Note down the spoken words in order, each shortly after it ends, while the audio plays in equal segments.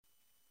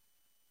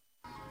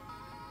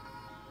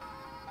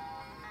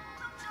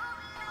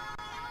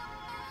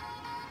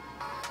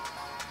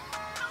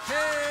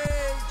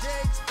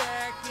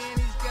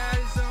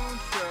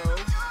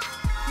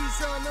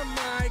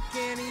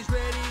quick and he's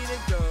ready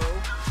to go.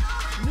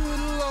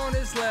 Noodle on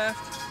his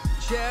left,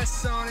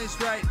 Jess on his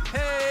right.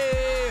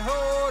 Hey,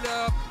 hold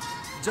up,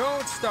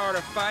 don't start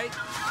a fight.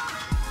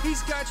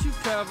 He's got you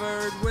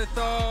covered with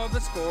all the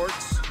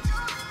sports.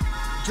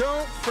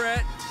 Don't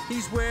fret,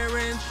 he's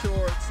wearing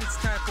shorts. It's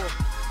time for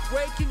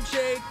Wake and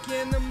Jake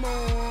in the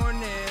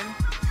morning,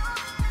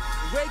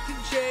 Wake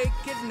and Jake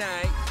at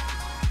night.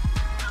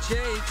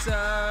 Jake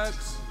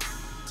sucks.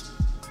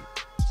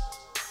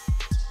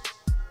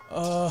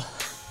 Oh,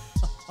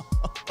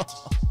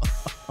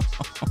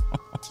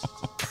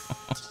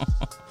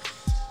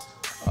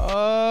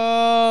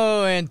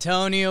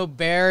 Antonio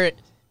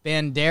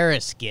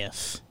Banderas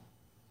gif.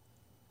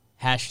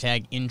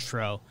 Hashtag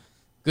intro.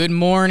 Good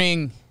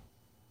morning,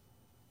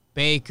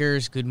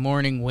 Bakers. Good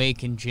morning,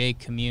 Wake and Jake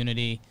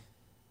community.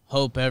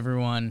 Hope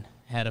everyone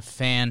had a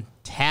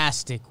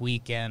fantastic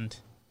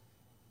weekend.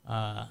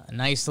 A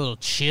nice little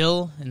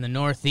chill in the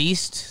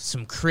Northeast.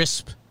 Some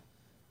crisp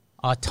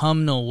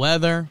autumnal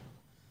weather.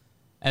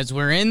 As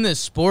we're in the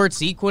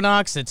sports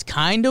equinox, it's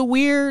kind of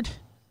weird.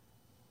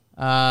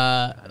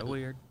 Kind of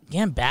weird.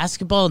 Again,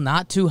 basketball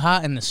not too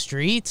hot in the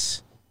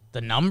streets.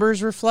 The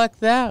numbers reflect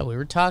that. We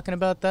were talking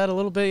about that a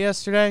little bit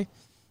yesterday.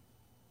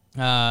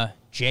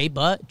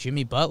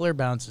 Jimmy Butler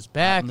bounces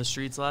back. On the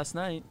streets last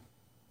night.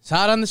 It's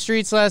hot on the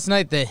streets last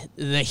night.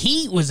 The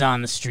heat was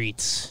on the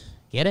streets.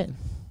 Get it?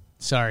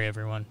 Sorry,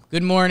 everyone.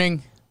 Good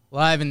morning.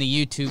 Live in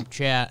the YouTube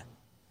chat.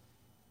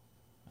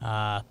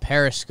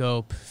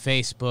 Periscope,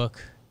 Facebook.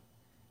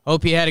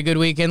 Hope you had a good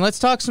weekend. Let's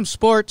talk some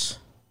sports,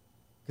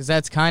 because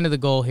that's kind of the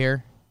goal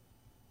here.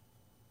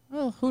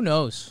 Well, who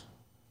knows?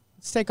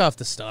 Let's take off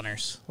the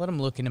stunners. Let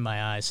them look into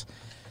my eyes.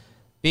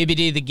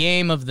 BBD, the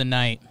game of the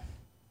night.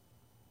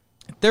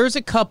 There's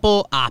a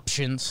couple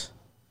options.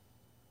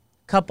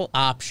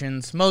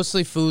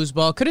 Mostly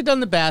foosball. Could have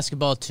done the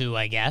basketball too,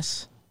 I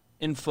guess.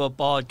 In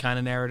football, it kind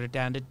of narrowed it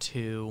down to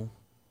 2.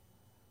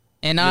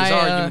 And There's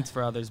arguments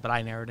for others, but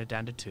I narrowed it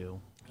down to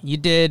 2. You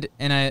did,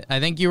 and I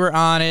think you were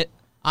on it.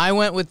 I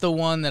went with the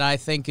one that I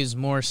think is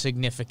more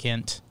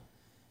significant.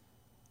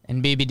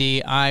 And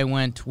BBD, I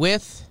went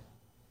with,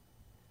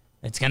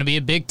 it's going to be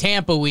a big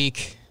Tampa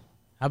week.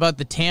 How about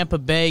the Tampa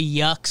Bay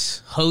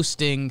Yucks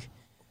hosting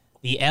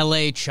the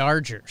LA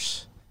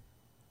Chargers?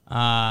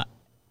 And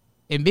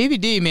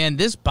BBD, man,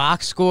 this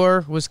box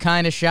score was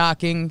kind of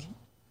shocking.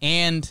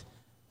 And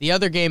the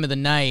other game of the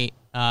night,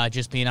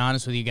 just being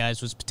honest with you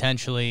guys, was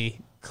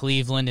potentially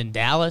Cleveland and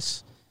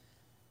Dallas.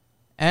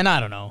 And I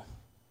don't know.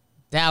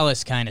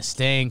 Dallas kind of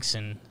stinks,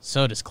 and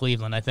so does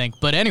Cleveland, I think.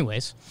 But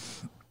anyways,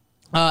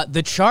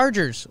 the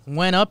Chargers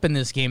went up in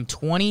this game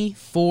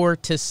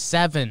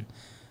 24-7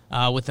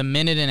 with a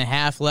minute and a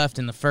half left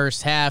in the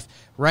first half.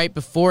 Right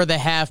before the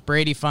half,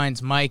 Brady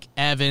finds Mike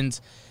Evans,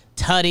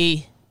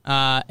 Tutty,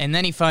 and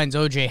then he finds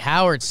O.J.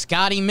 Howard.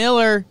 Scotty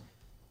Miller,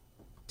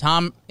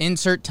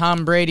 insert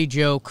Tom Brady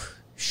joke,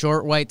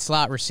 short white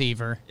slot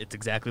receiver. It's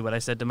exactly what I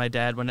said to my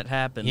dad when it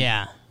happened.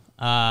 Yeah.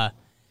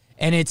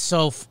 And it's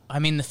so,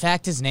 the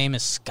fact his name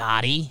is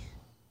Scotty,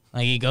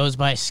 like he goes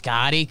by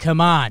Scotty, come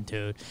on,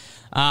 dude.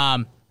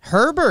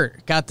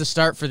 Herbert got the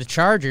start for the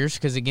Chargers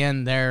because,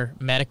 again, their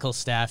medical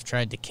staff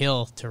tried to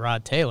kill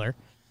Tyrod Taylor.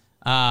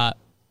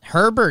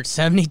 Herbert,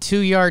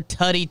 72-yard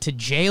tutty to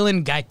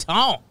Jalen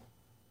Guyton.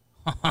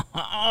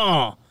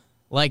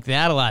 Like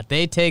that a lot.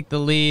 They take the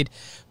lead.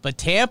 But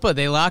Tampa,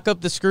 they lock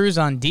up the screws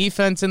on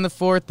defense in the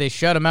fourth. They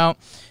shut him out.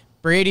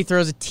 Brady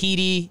throws a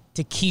TD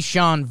to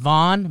Keyshawn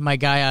Vaughn, my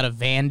guy out of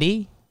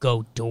Vandy.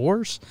 Go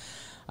Doors.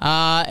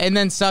 And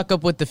then suck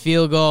up with the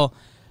field goal.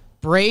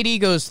 Brady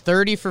goes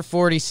 30 for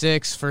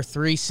 46 for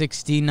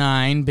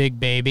 369, big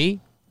baby.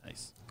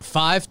 Nice.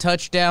 5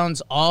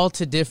 touchdowns, all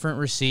to different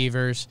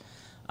receivers.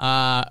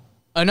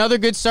 Another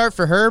good start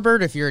for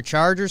Herbert. If you're a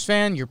Chargers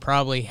fan, you're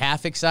probably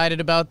half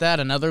excited about that.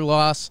 Another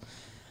loss.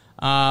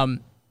 But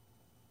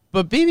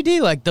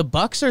BBD, like, the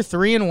Bucs are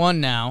 3-1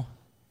 now.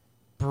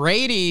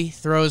 Brady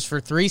throws for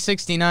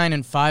 369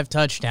 and 5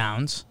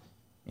 touchdowns.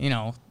 You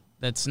know,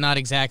 that's not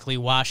exactly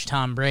wash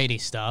Tom Brady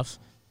stuff.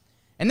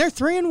 And they're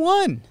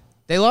 3-1.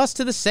 They lost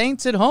to the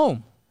Saints at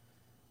home,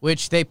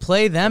 which they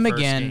play them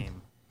again.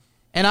 Game.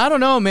 And I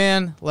don't know,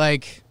 man.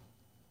 Like,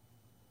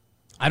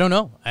 I don't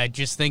know. I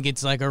just think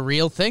it's like a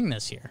real thing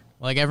this year.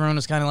 Like, everyone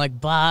was kind of like,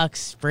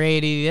 Bucs,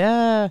 Brady,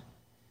 yeah.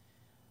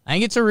 I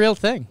think it's a real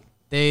thing.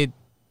 They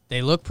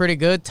look pretty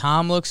good.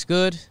 Tom looks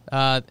good.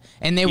 And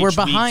they were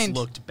behind.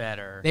 Looked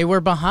better. They were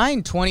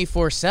behind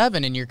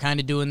 24-7, and you're kind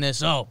of doing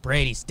this,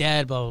 Brady's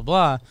dead, blah, blah,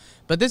 blah.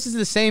 But this is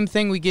the same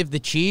thing we give the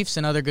Chiefs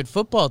and other good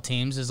football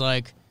teams is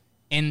like,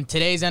 in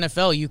today's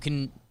NFL, you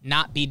can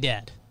not be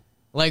dead.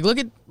 Like, look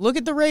at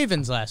the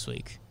Ravens last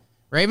week.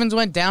 Ravens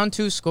went down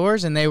 2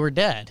 scores, and they were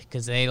dead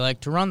because they like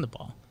to run the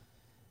ball.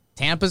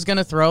 Tampa's going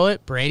to throw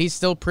it. Brady's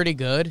still pretty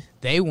good.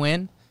 They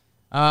win.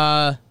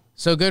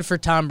 So good for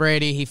Tom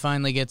Brady. He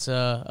finally gets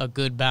a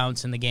good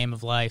bounce in the game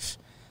of life.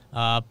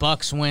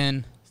 Bucs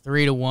win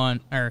 3-1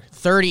 or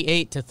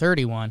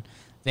 38-31.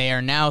 They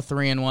are now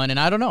 3-1, and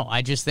I don't know.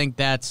 I just think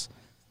that's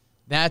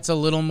that's a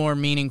little more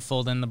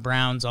meaningful than the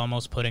Browns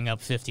almost putting up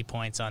 50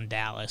 points on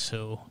Dallas,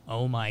 who,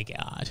 oh my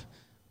God,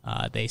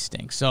 they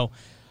stink. So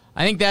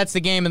I think that's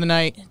the game of the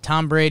night.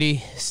 Tom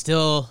Brady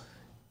still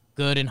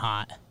good and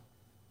hot.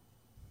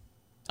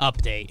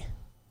 Update.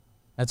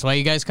 That's why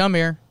you guys come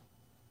here.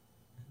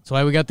 That's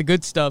why we got the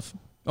good stuff.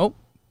 Oh,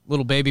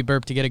 little baby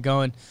burp to get it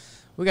going.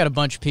 We got a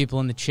bunch of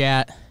people in the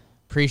chat.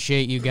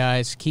 Appreciate you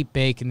guys. Keep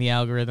baking the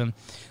algorithm.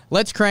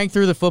 Let's crank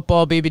through the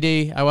football,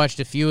 BBD. I watched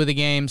a few of the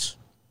games.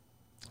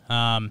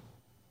 Hard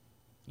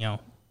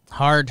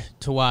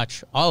to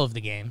watch all of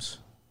the games.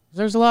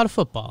 There's a lot of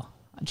football.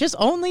 Just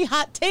only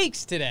hot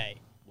takes today.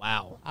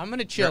 Wow. I'm going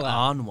to chill You're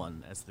out. on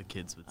one, as the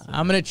kids would say.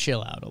 I'm going to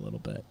chill out a little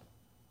bit.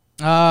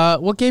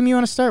 What game you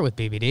want to start with,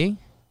 BBD?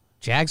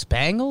 Jags,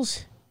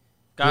 Bengals?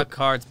 Got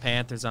Cards,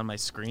 Panthers on my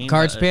screen.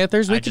 Cards,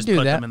 Panthers, we I can just do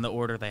put that. them in the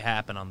order they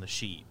happen on the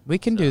sheet. We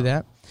can do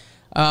that.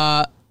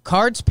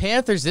 Cards,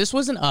 Panthers, this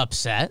was an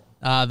upset.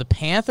 The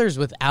Panthers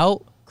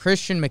without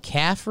Christian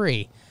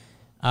McCaffrey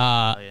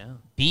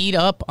beat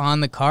up on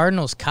the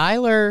Cardinals.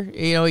 Kyler,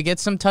 he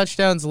gets some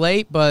touchdowns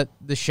late, but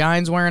the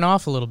shine's wearing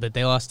off a little bit.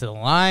 They lost to the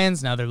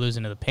Lions. Now they're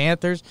losing to the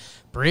Panthers.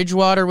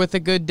 Bridgewater with a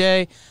good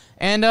day.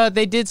 And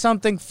they did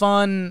something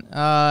fun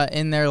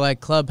in their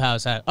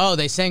clubhouse.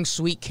 They sang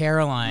Sweet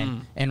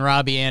Caroline, and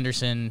Robbie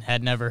Anderson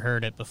had never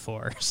heard it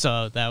before.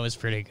 So that was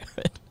pretty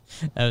good.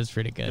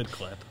 Good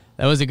clip.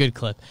 That was a good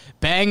clip.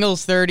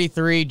 Bengals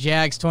 33,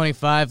 Jags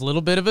 25. A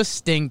little bit of a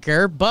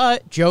stinker,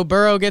 but Joe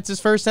Burrow gets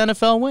his first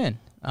NFL win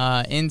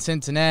in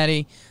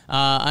Cincinnati.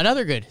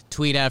 Another good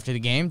tweet after the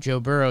game. Joe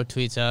Burrow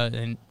tweets out,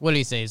 and what did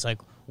he say? He's like,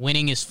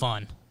 winning is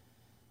fun.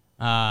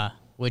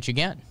 Which,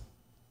 again,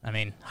 I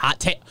mean, hot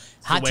take.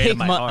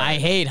 I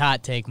hate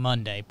Hot Take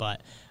Monday,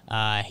 but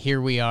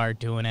here we are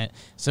doing it.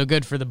 So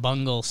good for the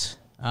Bungles.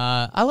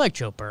 I like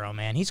Joe Burrow,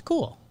 man. He's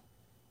cool.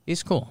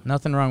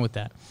 Nothing wrong with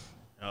that.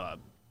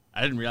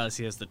 I didn't realize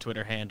he has the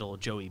Twitter handle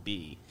Joey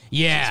B.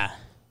 Yeah.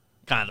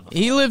 Kind of.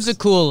 He lives a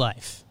cool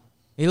life.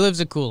 He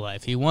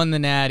won the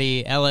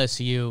Natty,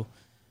 LSU.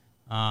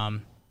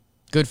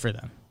 Good for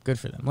them.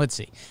 Let's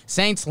see.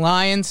 Saints,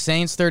 Lions.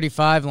 Saints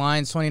 35,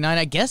 Lions 29.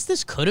 I guess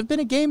this could have been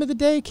a game of the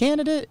day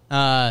candidate.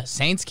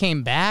 Saints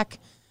came back,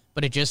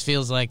 but it just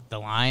feels like the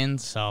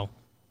Lions. So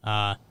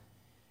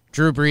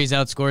Drew Brees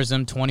outscores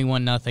them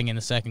 21-0 in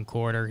the second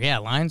quarter. Yeah,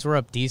 Lions were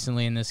up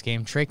decently in this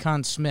game.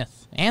 Traquan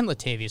Smith and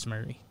Latavius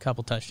Murray, a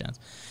couple touchdowns.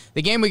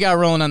 The game we got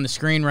rolling on the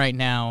screen right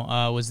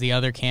now was the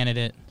other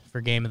candidate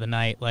for game of the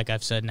night. Like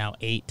I've said now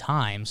 8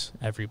 times,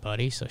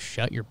 everybody, so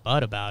shut your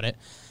butt about it.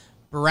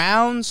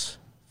 Browns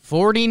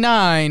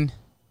 49,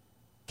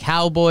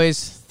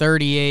 Cowboys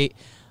 38.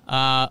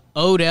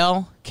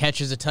 Odell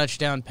catches a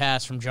touchdown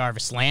pass from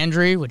Jarvis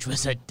Landry, which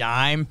was a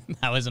dime.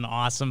 That was an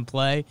awesome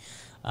play.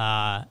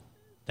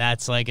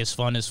 That's as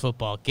fun as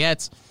football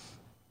gets.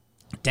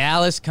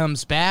 Dallas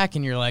comes back,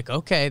 and you're like,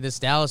 okay, this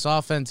Dallas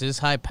offense is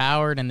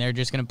high-powered, and they're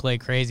just going to play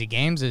crazy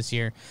games this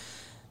year.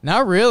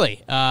 Not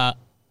really.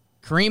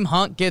 Kareem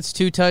Hunt gets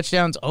 2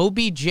 touchdowns.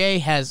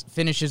 OBJ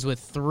finishes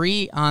with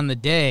 3 on the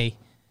day.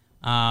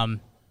 And,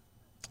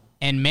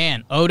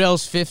 man,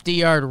 Odell's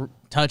 50-yard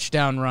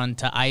touchdown run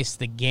to ice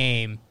the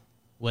game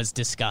was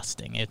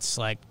disgusting. It's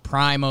like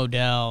prime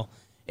Odell.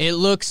 It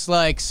looks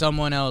like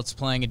someone else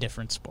playing a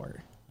different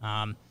sport.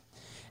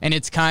 And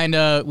it's kind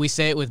of, we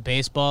say it with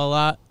baseball a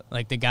lot,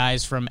 like the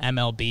guys from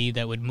MLB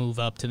that would move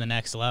up to the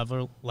next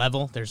level.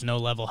 There's no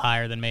level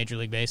higher than Major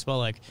League Baseball.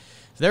 Like,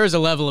 if there was a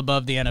level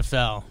above the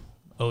NFL,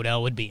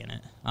 Odell would be in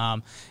it.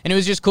 And it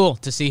was just cool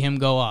to see him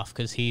go off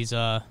because he's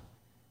a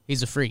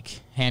freak.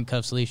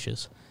 Handcuffs,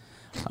 leashes.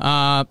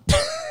 Got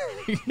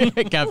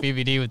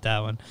BBD with that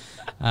one.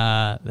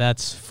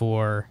 That's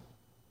for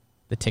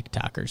the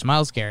TikTokers.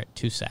 Myles Garrett,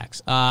 2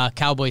 sacks.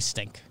 Cowboys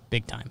stink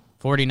big time.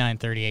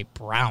 49-38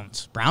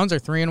 Browns. Browns are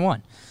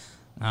 3-1.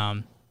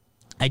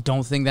 I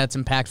don't think that's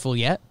impactful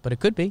yet, but it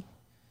could be.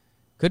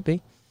 Should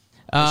be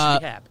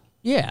happy.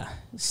 Yeah.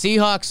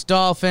 Seahawks,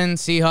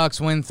 Dolphins.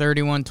 Seahawks win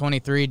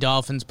 31-23.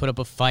 Dolphins put up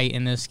a fight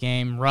in this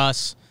game.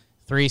 Russ,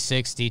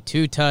 360,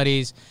 2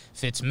 tutties.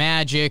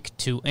 Fitzmagic,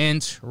 2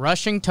 ints.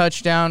 Rushing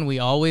touchdown. We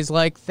always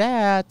like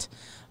that.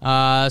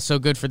 So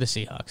good for the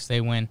Seahawks.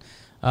 They win.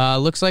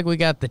 Looks like we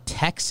got the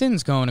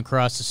Texans going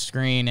across the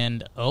screen,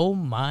 and oh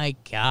my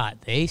God,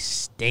 they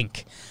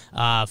stink.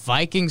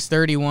 Vikings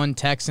 31,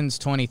 Texans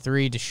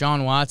 23.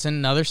 Deshaun Watson,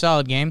 another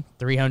solid game,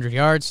 300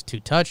 yards,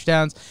 2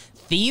 touchdowns.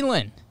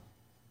 Thielen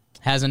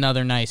has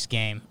another nice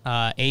game,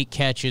 8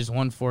 catches,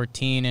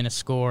 114 and a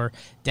score.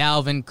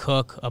 Dalvin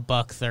Cook,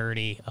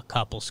 $130, a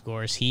couple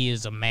scores. He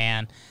is a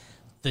man.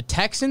 The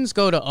Texans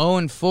go to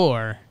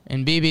 0-4,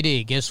 and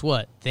BBD, guess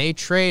what? They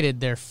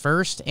traded their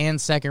first and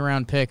second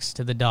round picks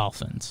to the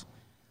Dolphins.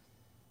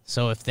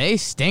 So if they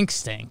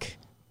stink,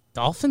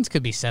 Dolphins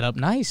could be set up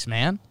nice,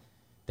 man.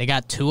 They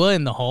got Tua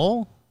in the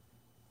hole.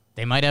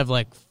 They might have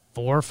 4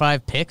 or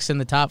 5 picks in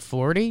the top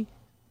 40.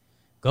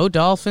 Go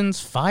Dolphins,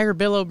 fire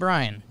Bill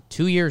O'Brien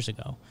 2 years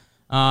ago.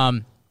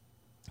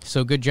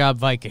 So good job,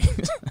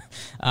 Vikings.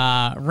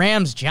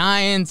 Rams,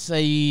 Giants.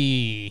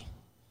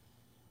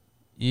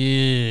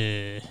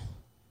 Yeah.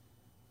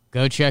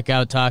 Go check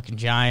out Talking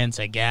Giants,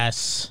 I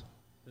guess.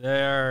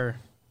 I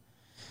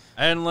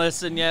didn't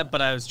listen yet,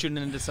 but I was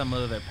tuning into some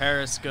of their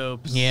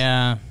periscopes.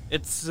 Yeah.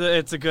 It's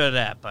a good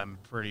app, I'm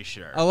pretty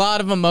sure. A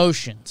lot of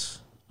emotions.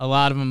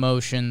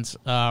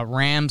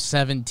 Rams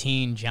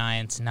 17,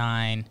 Giants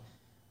 9.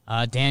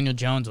 Daniel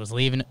Jones was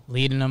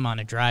leading them on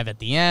a drive at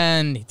the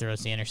end. He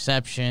throws the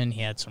interception.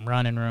 He had some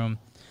running room.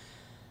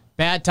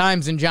 Bad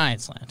times in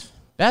Giants land.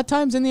 Bad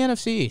times in the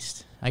NFC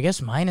East. I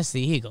guess minus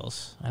the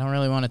Eagles. I don't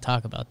really want to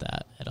talk about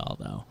that at all,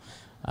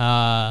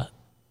 though.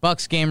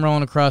 Bucks game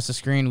rolling across the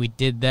screen. We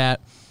did that.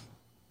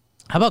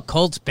 How about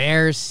Colts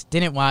Bears?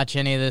 Didn't watch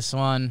any of this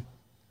one.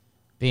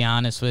 Be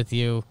honest with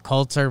you.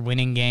 Colts are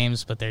winning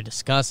games, but they're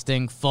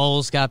disgusting.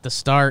 Foles got the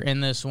start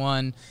in this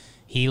one.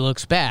 He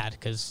looks bad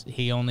because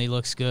he only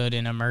looks good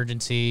in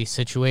emergency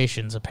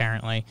situations,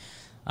 apparently.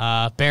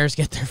 Bears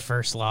get their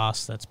first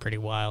loss. That's pretty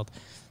wild.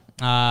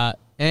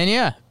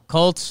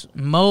 Colts,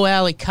 Mo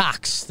Alley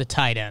Cox, the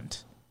tight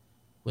end,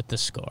 with the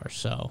score.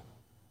 So,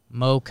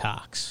 Mo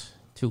Cox.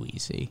 Too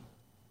easy.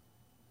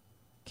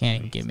 Can't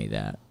even give me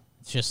that.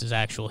 It's just his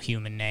actual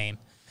human name.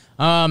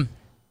 Bills.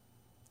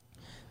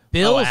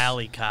 Oh,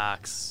 Alley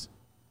Cox.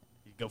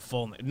 You go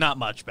full name. Not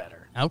much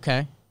better.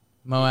 Okay.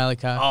 Mo Alley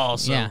Cox.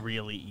 Also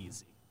really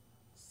easy.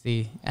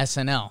 The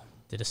SNL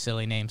did a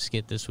silly name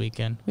skit this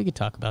weekend. We could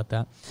talk about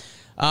that.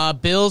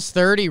 Bills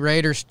 30,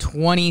 Raiders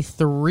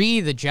 23.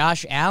 The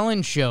Josh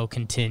Allen show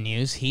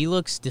continues. He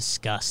looks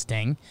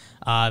disgusting.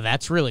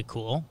 That's really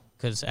cool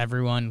because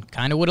everyone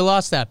kind of would have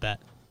lost that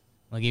bet.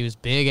 Like, he was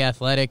big,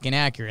 athletic, and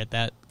accurate.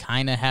 That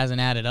kind of hasn't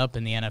added up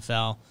in the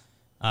NFL.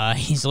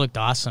 He's looked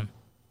awesome.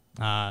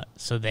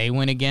 So they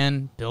win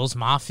again. Bills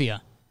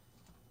Mafia.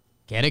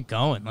 Get it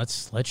going.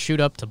 Let's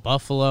shoot up to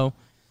Buffalo.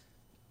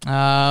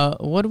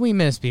 What do we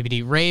miss,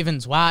 BBD?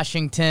 Ravens,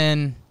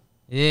 Washington.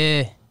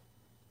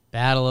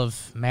 Battle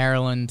of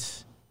Maryland,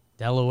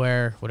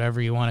 Delaware,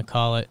 whatever you want to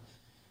call it.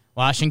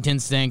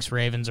 Washington stinks.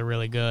 Ravens are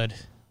really good.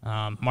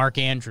 Mark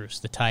Andrews,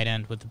 the tight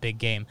end with the big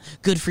game.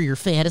 Good for your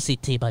fantasy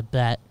team, I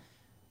bet.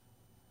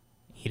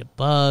 Eat a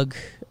bug.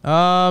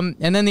 And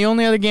then the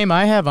only other game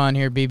I have on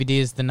here, BBD,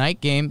 is the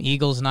night game,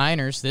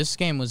 Eagles-Niners. This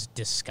game was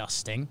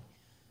disgusting.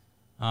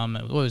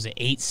 What was it,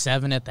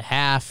 8-7 at the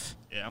half?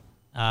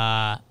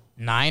 Yeah.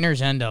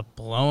 Niners end up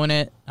blowing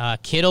it.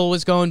 Kittle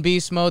was going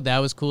beast mode. That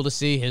was cool to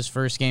see. His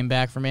first game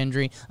back from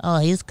injury. Oh,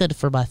 he's good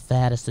for my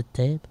fantasy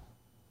team.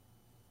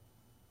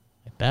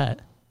 I bet.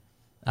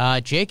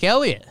 Jake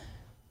Elliott.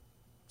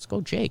 Let's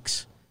go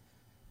Jakes.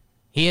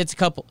 He hits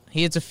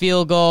a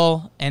field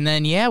goal, and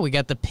then we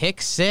got the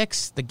pick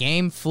six. The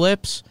game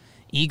flips.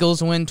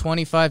 Eagles win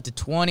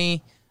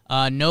 25-20.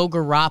 No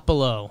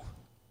Garoppolo.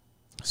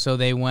 So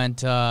they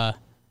went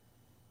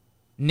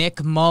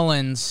Nick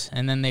Mullins,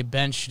 and then they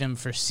benched him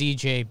for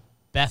C.J.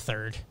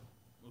 Beathard,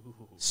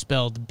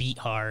 spelled beat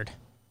hard.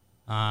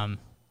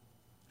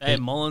 Hey,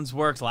 Mullins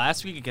worked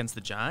last week against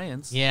the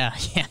Giants. Yeah,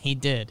 he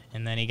did,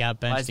 and then he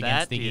got benched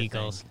against the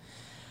Eagles.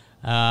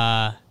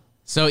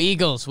 So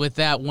Eagles, with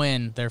that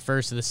win, their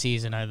first of the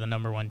season, are the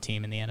number one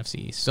team in the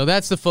NFC East. So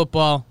that's the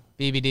football,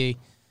 BBD,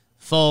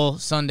 full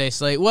Sunday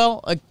slate.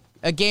 Well,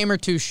 a game or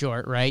two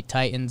short, right?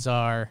 Titans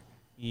are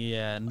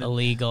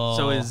illegal.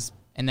 So is...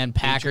 And then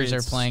Packers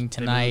Patriots, are playing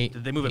tonight.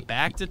 Did they move it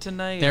back to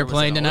tonight? They're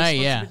playing tonight,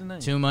 yeah.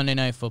 Two Monday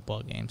Night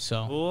Football games.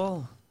 So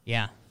cool.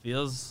 Yeah.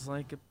 Feels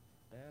like a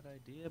bad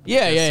idea. But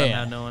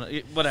Yeah. No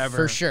one, whatever.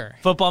 For sure.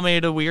 Football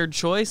made a weird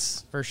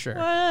choice. For sure.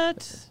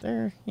 What?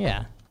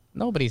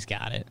 Nobody's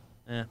got it.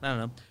 I don't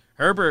know.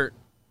 Herbert,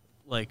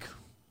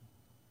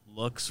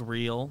 looks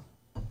real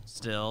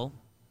still.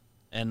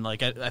 And,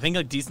 I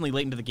think, decently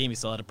late into the game, he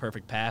still had a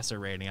perfect passer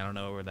rating. I don't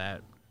know where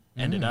that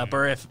ended up.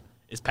 Or if...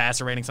 Is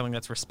passer rating something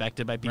that's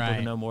respected by people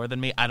who know more than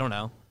me? I don't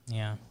know.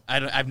 Yeah.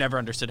 I've never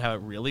understood how it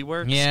really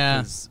works. Yeah.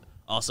 Because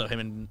also him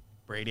and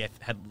Brady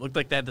had looked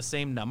like they had the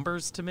same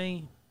numbers to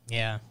me.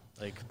 Yeah.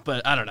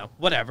 But I don't know.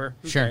 Whatever.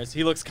 Who cares?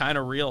 He looks kind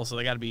of real, so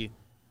they got to be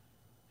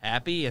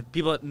happy. If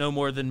people that know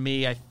more than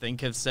me, I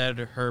think, have said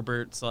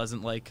Herbert still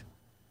hasn't,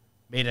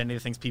 made any of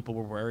the things people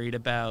were worried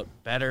about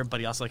better, but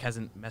he also,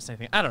 hasn't messed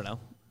anything. I don't know.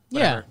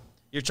 Whatever. Yeah.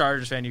 You're a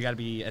Chargers fan. You got to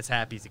be as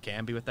happy as you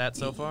can be with that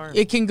so far.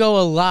 It can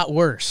go a lot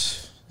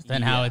worse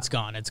than how it's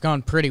gone. It's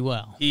gone pretty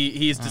well.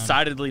 He's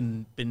decidedly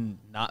been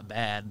not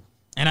bad.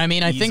 And I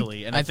mean, I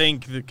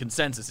think the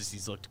consensus is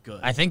he's looked good.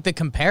 I think the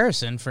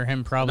comparison for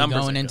him probably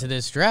going into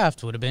this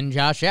draft would have been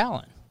Josh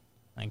Allen.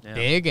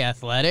 Big,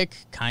 athletic,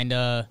 kind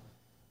of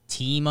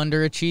team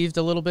underachieved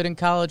a little bit in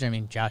college. I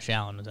mean, Josh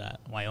Allen was at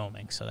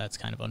Wyoming, so that's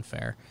kind of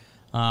unfair.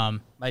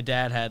 My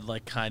dad had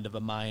kind of a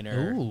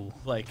minor,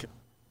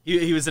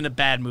 he was in a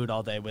bad mood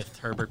all day with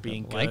Herbert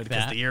being good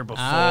because the year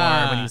before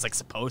when he was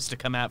supposed to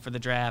come out for the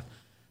draft,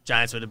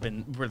 Giants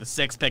were the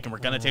sixth pick and we're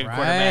going to take a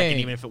quarterback,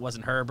 and even if it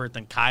wasn't Herbert,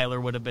 then Kyler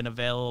would have been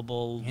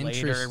available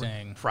later.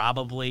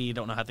 Probably. You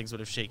don't know how things would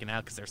have shaken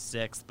out because they're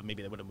sixth, but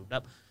maybe they would have moved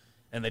up.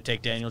 And they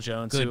take Daniel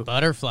Jones. Good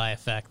butterfly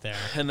effect there.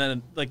 And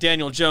then,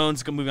 Daniel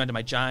Jones, moving on to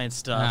my Giants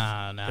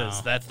stuff.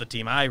 Because that's the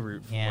team I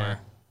root for.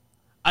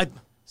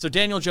 So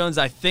Daniel Jones,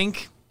 I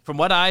think, from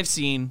what I've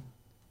seen,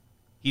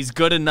 he's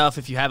good enough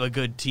if you have a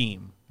good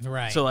team.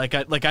 Right. So, I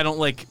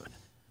don't,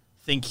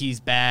 think he's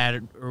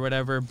bad or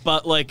whatever,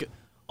 but,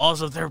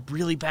 also they're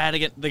really bad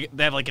again. They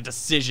have, a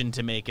decision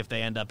to make if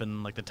they end up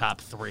in, the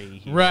top 3.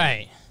 Here.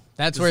 Right.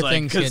 That's where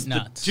things get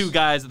nuts. The 2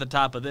 guys at the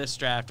top of this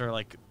draft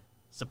are,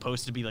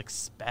 supposed to be,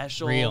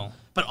 special. Real.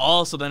 But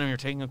also, then when you're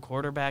taking a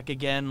quarterback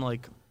again,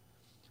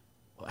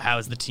 how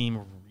is the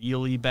team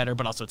really better?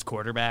 But also, it's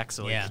quarterback,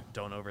 so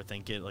don't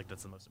overthink it.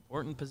 That's the most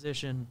important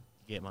position.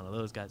 You get one of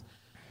those guys,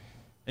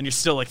 and you're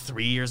still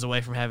 3 years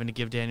away from having to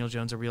give Daniel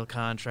Jones a real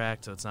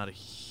contract. So it's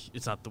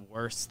not the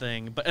worst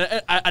thing.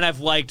 But and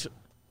I've liked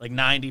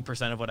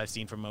 90% of what I've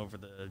seen from over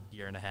the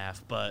year and a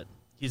half. But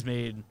he's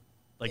made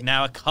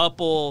now a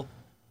couple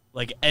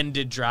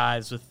ended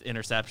drives with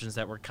interceptions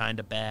that were kind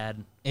of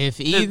bad.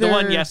 If either the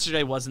one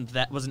yesterday wasn't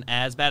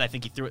as bad. I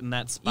think he threw it in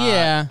that spot.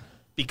 Yeah.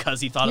 Because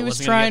he thought he it was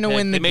wasn't trying to get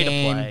win the they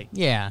game. Made a play.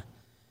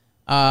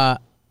 Yeah.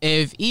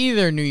 If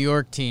either New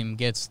York team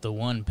gets the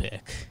 1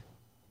 pick,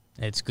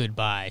 it's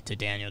goodbye to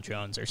Daniel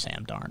Jones or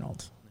Sam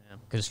Darnold.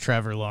 Because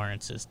Trevor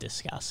Lawrence is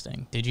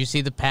disgusting. Did you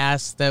see the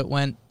pass that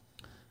went?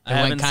 I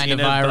haven't kind seen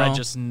of viral? It, but I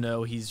just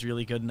know he's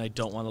really good, and I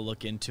don't want to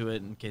look into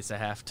it in case I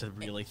have to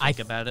really think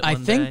about it. I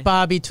one think day.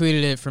 Bobby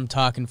tweeted it from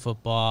Talking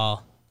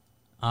Football,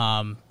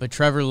 but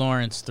Trevor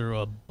Lawrence threw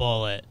a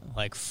bullet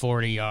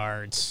 40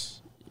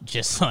 yards,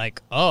 just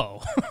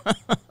oh,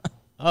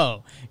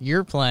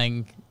 you're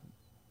playing.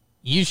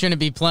 You shouldn't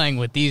be playing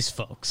with these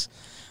folks.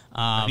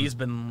 He's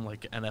been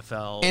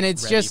NFL and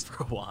it's ready just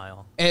for a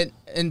while,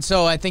 and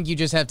so I think you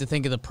just have to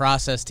think of the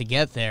process to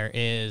get there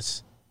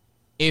is.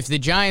 If the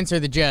Giants or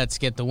the Jets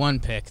get the 1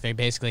 pick, they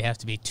basically have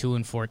to be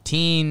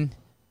 2-14.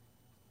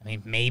 I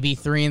mean, maybe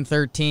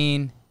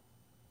 3-13.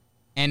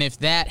 And if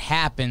that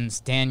happens,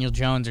 Daniel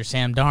Jones or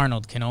Sam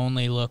Darnold can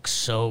only look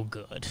so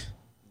good.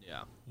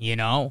 Yeah. You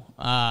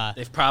know?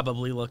 They've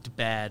probably looked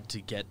bad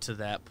to get to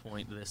that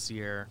point this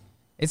year.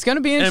 It's going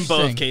to be interesting.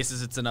 In both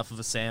cases, it's enough of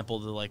a sample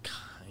to,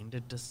 kind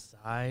of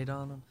decide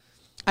on them.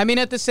 I mean,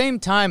 at the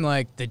same time,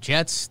 the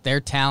Jets, their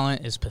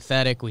talent is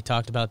pathetic. We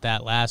talked about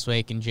that last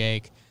week, and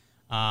Jake.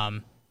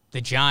 The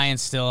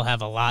Giants still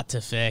have a lot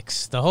to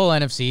fix. The whole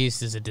NFC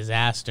East is a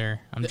disaster.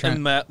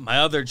 And my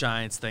other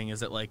Giants thing is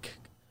that,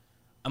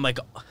 I'm,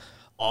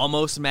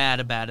 almost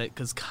mad about it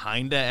because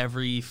kind of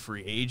every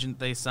free agent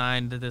they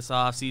signed this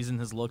offseason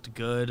has looked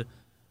good.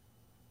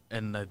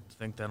 And I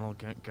think that'll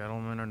get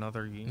them in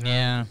another year.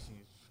 Yeah.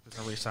 Because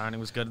every signing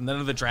was good. And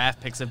then the draft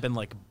picks have been,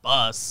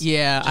 busts.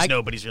 Yeah. Just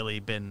nobody's really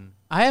been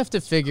I have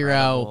to figure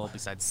out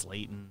besides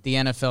Slayton. The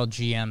NFL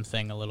GM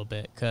thing a little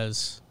bit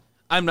because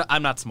I'm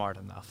not smart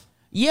enough.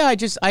 Yeah,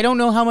 I don't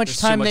know how much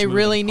time they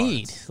really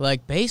need.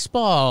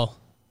 Baseball,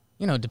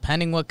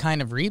 depending what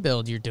kind of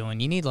rebuild you're doing,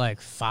 you need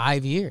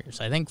 5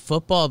 years. I think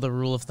football, the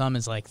rule of thumb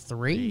is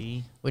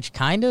 3, which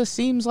kind of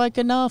seems like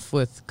enough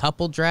with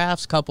couple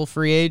drafts, couple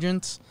free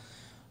agents.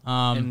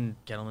 And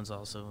Gettleman's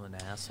also an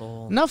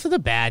asshole. Enough of the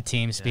bad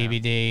teams,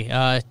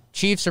 BBD.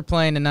 Chiefs are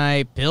playing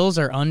tonight. Bills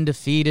are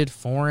undefeated,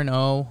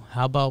 4-0.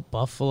 How about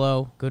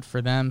Buffalo? Good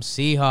for them.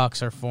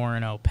 Seahawks are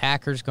 4-0.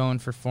 Packers going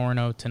for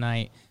 4-0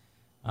 tonight.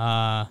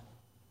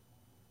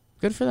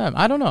 Good for them.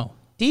 I don't know.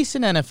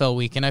 Decent NFL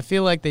weekend. I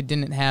feel like they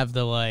didn't have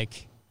the,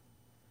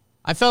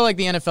 I felt like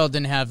the NFL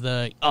didn't have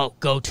the,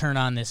 go turn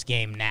on this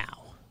game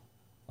now.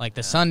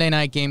 The Sunday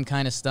night game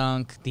kind of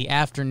stunk. The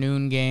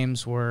afternoon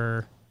games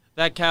were...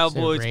 That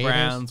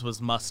Cowboys-Browns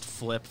was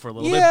must-flip for a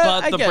little bit,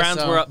 but the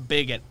Browns were up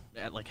big at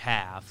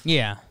half.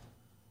 Yeah.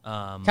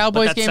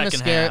 Cowboys game was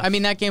scary. I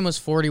mean, that game was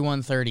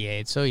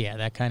 41-38, so yeah,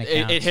 that kind of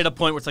counts. It hit a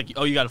point where it's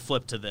you got to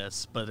flip to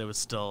this, but it was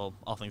still,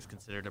 all things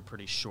considered, a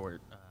pretty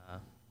short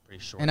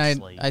and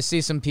slate. I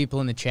see some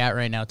people in the chat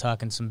right now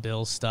talking some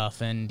Bills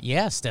stuff, and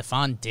yeah,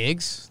 Stephon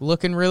Diggs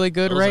looking really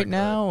good right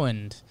now,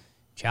 and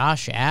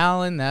Josh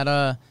Allen,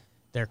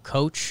 their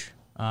coach,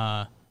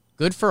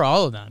 good for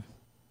all of them.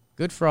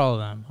 Good for all of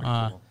them.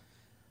 Cool.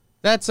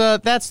 That's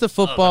the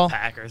football. The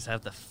Packers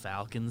have the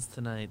Falcons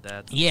tonight.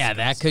 That's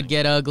that could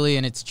get ugly,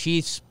 and it's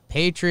Chiefs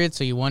Patriots.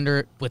 So you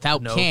wonder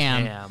without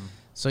Cam.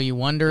 So you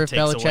wonder if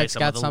Belichick's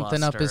got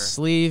something up his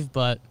sleeve,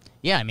 but.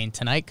 Yeah, I mean,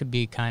 tonight could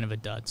be kind of a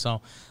dud.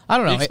 So, I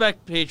don't know. You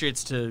expect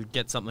Patriots to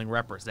get something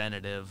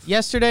representative.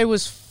 Yesterday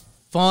was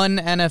fun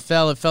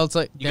NFL. It felt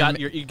like you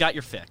got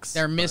your fix.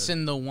 They're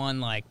missing the one,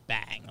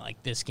 bang.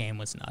 This game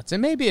was nuts.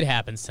 And maybe it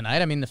happens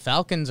tonight. I mean, the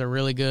Falcons are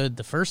really good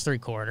the first 3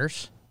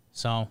 quarters.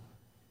 So,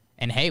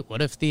 and hey,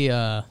 what if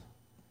the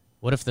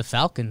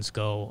Falcons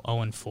go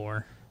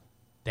 0-4?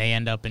 They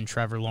end up in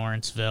Trevor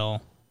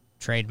Lawrenceville,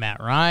 trade Matt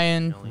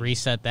Ryan,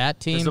 reset that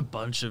team. There's a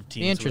bunch of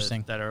teams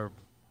that are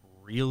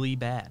really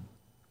bad.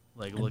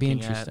 It'd be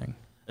interesting.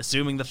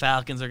 Assuming the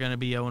Falcons are going to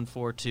be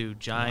 0-4 too.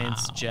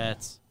 Giants,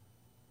 Jets,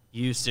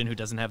 Houston, who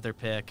doesn't have their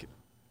pick,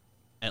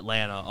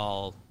 Atlanta,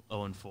 all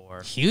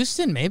 0-4.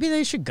 Houston, maybe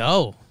they should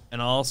go.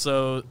 And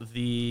also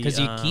because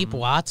you keep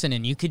Watson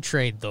and you could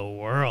trade the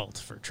world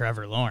for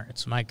Trevor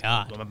Lawrence. My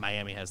God. Well,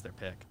 Miami has their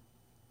pick.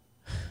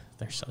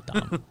 They're so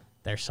dumb.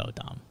 They're so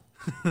dumb.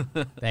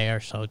 They are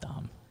so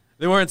dumb.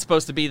 They weren't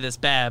supposed to be this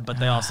bad, but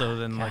they also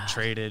then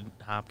traded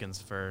Hopkins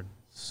for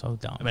So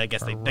dumb. I mean, I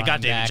guess they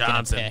got David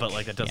Johnson, but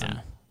like it doesn't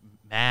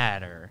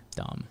matter.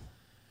 Dumb.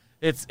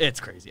 It's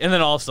crazy. And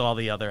then also all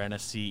the other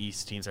NFC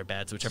East teams are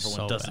bad, so whichever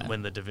one doesn't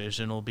win the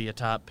division will be a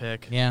top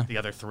pick. Yeah. The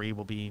other 3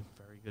 will be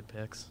very good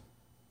picks.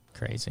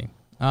 Crazy.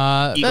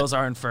 Eagles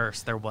are in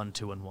first. They're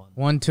 1-2-1.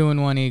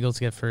 1-2-1 Eagles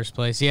get first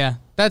place. Yeah,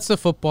 that's the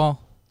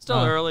football.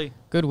 Still early.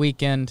 Good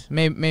weekend.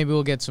 Maybe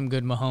we'll get some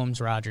good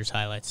Mahomes-Rodgers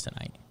highlights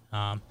tonight.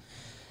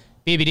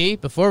 BBD,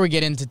 before we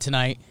get into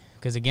tonight,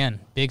 because, again,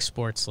 big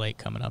sports slate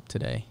coming up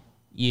today.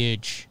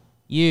 Huge.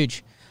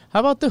 How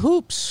about the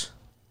hoops?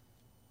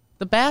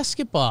 The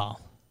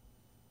basketball.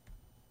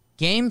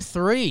 Game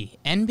 3,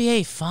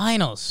 NBA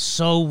Finals.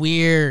 So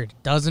weird.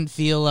 Doesn't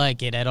feel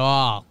like it at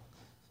all.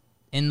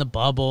 In the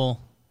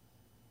bubble.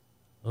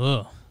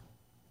 Ugh.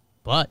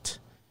 But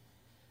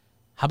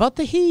how about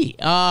the Heat?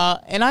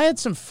 And I had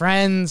some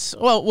friends.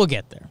 Well, we'll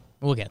get there.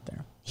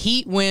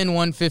 Heat win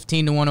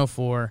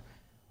 115-104.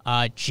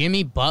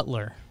 Jimmy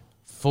Butler,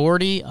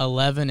 40,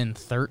 11, and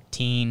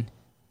 13.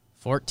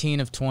 14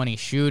 of 20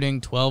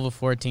 shooting, 12 of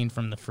 14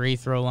 from the free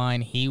throw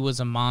line. He was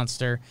a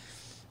monster.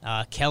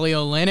 Kelly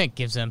Olynyk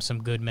gives them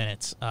some good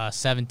minutes,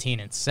 17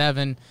 and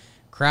 7.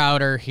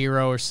 Crowder,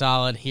 hero or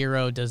solid.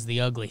 Hero does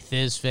the ugly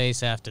Thiz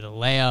face after the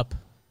layup.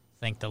 I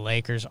think the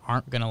Lakers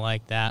aren't going to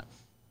like that.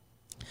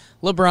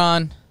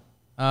 LeBron,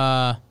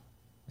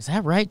 is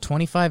that right?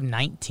 25,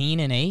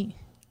 19, and 8?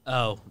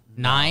 Oh.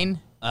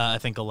 9? I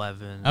think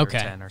 11 or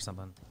 10 or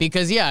something.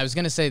 Because, I was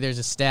going to say there's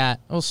a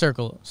stat. We'll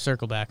circle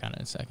back on it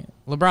in a second.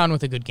 LeBron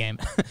with a good game.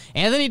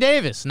 Anthony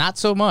Davis, not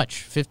so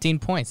much. 15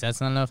 points. That's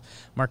not enough.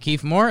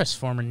 Markieff Morris,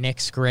 former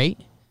Knicks great.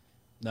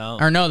 No.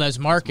 Or no, that's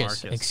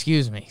Marcus.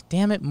 Excuse me.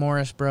 Damn it,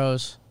 Morris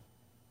bros.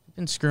 You've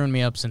been screwing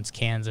me up since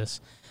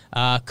Kansas.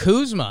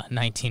 Kuzma,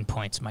 19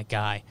 points, my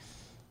guy.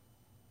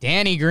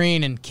 Danny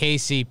Green and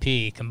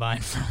KCP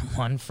combined for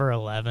 1 for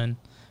 11.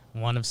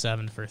 1 of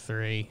 7 for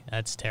 3.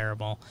 That's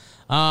terrible.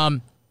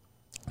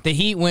 The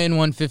Heat win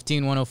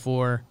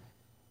 115-104.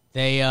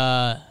 They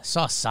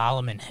saw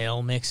Solomon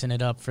Hill mixing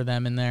it up for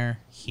them in there.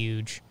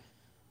 Huge.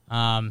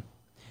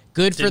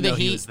 Good for the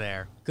Heat. He was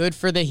there. Good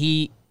for the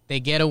Heat. They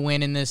get a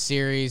win in this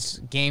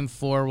series. Game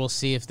 4, we'll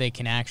see if they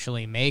can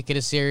actually make it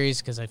a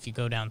series, because if you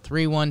go down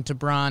 3-1 to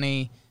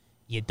Bronny,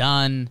 you're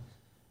done.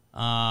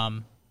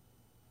 And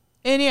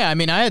I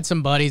mean, I had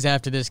some buddies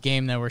after this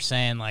game that were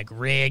saying, like,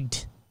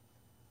 rigged.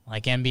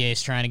 Like,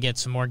 NBA's trying to get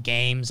some more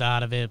games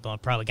out of it,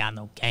 but probably got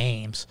no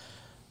games.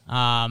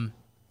 I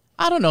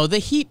don't know. The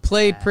Heat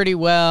played pretty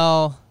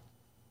well.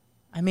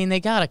 I mean, they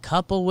got a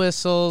couple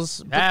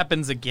whistles. It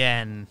happens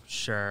again,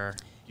 sure.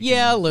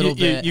 A little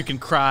bit. You can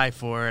cry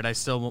for it. I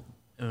still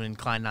am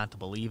inclined not to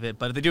believe it.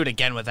 But if they do it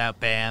again without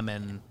Bam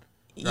and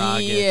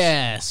Dragic,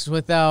 yes,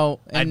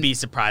 without... I'd be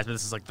surprised, but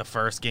this is like the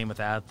first game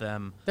without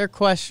them. They're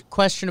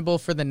questionable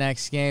for the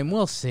next game.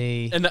 We'll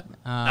see. And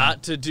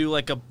not to do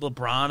like a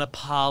LeBron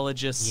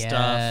apologist stuff.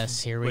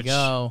 Yes, here we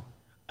go.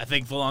 I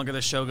think the longer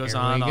the show goes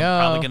on, I'm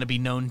probably going to be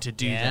known to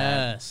do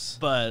that.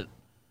 But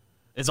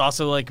it's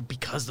also like,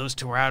 because those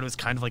two are out, it was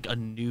kind of like a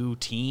new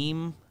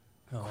team,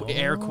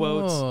 air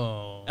quotes.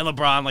 And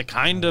LeBron, like,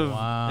 kind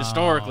of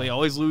historically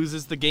always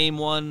loses the game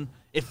 1.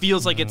 It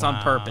feels like it's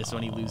on purpose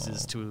when he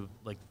loses to,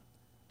 like,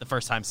 the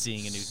first time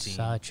seeing a new team.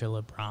 Such a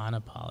LeBron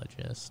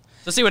apologist.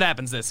 So see what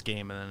happens this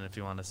game, and then if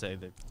you want to say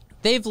that.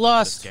 They've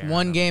lost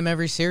one game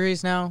every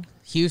series now.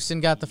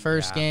 Houston got the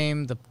first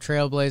game. The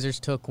Trailblazers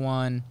took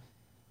one.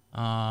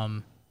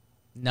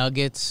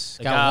 Nuggets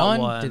got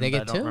one. Did they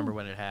get 2? I don't remember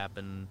when it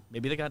happened.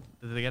 Maybe did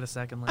they get a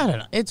second? I don't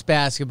know. It's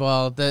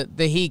basketball. The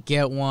Heat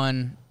get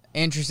one.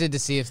 Interested to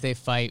see if they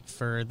fight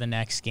for the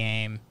next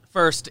game.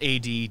 First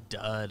AD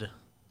dud.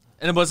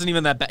 And it wasn't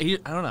even that bad.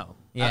 I don't know.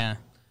 Yeah.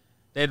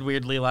 They had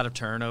weirdly a lot of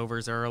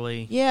turnovers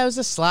early. Yeah, it was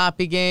a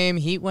sloppy game.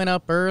 Heat went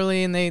up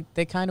early, and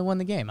they kind of won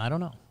the game. I don't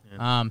know.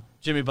 Yeah.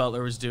 Jimmy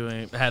Butler was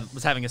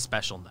having a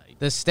special night.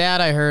 The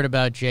stat I heard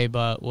about J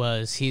Butt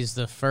was he's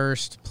the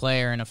first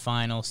player in a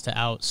finals to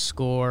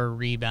outscore,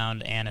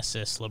 rebound, and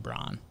assist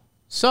LeBron.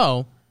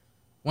 So,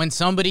 when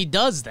somebody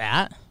does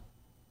that,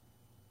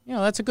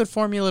 that's a good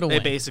formula to win.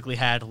 They basically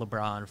had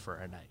LeBron for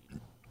a night.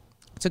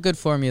 It's a good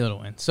formula to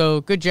win.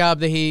 So, good job,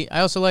 the Heat. I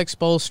also like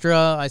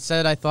Spoelstra. I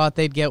said I thought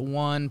they'd get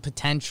 1,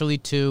 potentially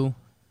 2.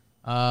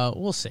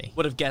 We'll see.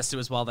 Would have guessed it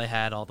was while they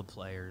had all the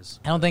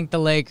players. I don't think the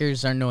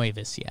Lakers are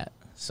Noivus yet.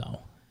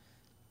 So,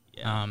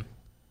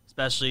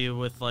 especially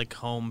with like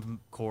home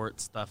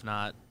court stuff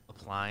not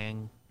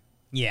applying.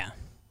 Yeah.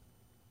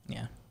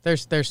 They're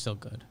still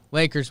good.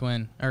 Lakers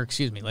win,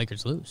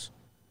 Lakers lose.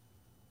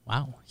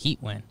 Wow,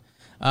 Heat win.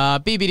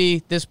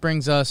 BBD. This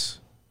brings us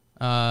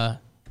to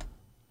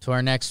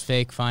our next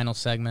fake final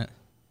segment.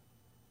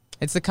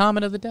 It's the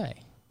comment of the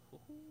day.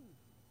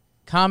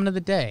 Comment of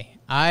the day.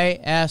 I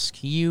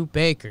ask you,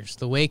 Bakers,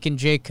 the Wake and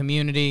Jake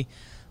community,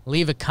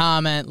 leave a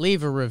comment,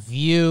 leave a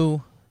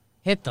review.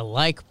 Hit the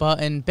like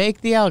button.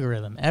 Bake the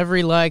algorithm.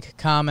 Every like,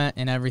 comment,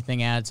 and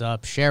everything adds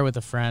up. Share with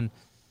a friend.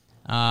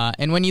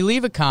 And when you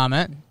leave a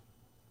comment,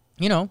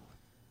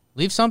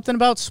 leave something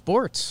about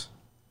sports.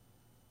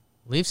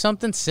 Leave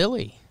something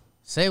silly.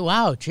 say,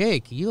 wow,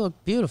 Jake, you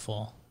look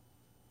beautiful.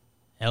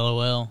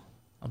 LOL.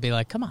 I'll be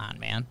like, come on,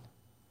 man.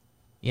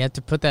 You have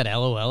to put that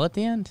LOL at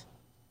the end?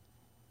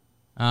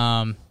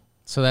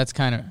 So that's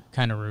kind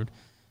of rude.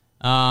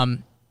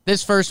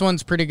 This first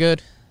one's pretty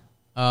good.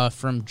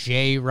 From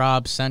J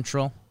Rob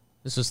Central.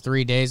 This was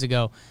 3 days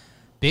ago.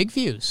 Big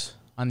views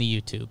on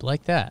the YouTube.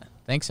 Like that.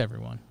 Thanks,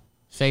 everyone.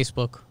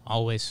 Facebook,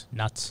 always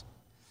nuts.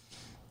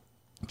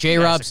 J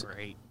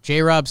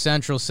Rob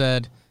Central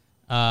said,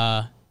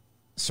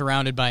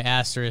 surrounded by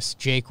asterisks,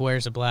 Jake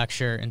wears a black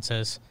shirt and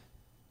says,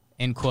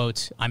 in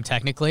quotes, I'm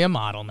technically a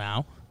model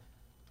now.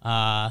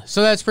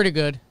 So that's pretty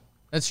good.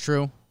 That's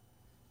true.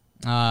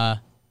 I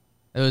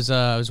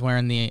was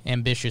wearing the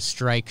Ambitious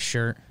Strike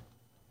shirt.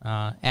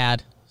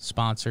 Ad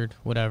sponsored,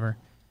 whatever.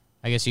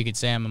 I guess you could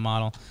say I'm a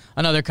model.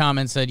 Another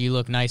comment said, you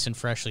look nice and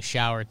freshly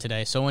showered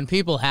today. So when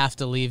people have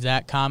to leave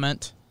that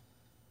comment,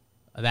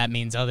 that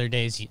means other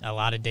days, a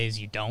lot of days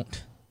you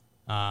don't.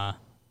 So I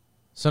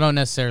don't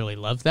necessarily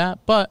love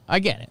that, but I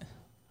get it.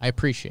 I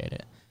appreciate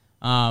it.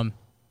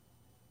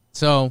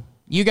 So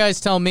you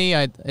guys tell me.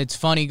 It's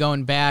funny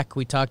going back.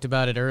 We talked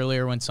about it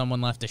earlier when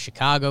someone left a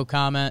Chicago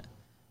comment.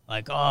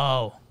 Like,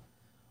 oh,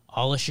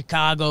 all of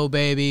Chicago,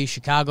 baby.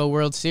 Chicago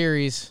World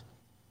Series.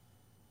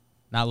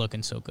 Not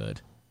looking so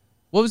good.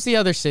 What was the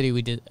other city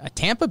we did?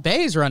 Tampa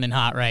Bay's running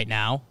hot right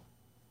now.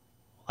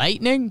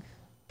 Lightning?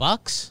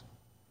 Bucks?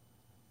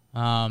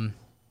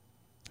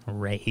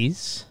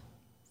 Rays?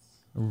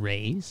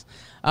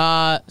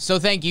 So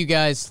thank you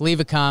guys. Leave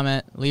a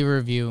comment. Leave a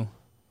review.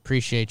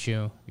 Appreciate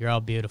you. You're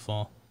all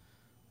beautiful.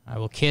 I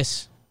will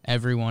kiss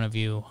every one of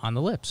you on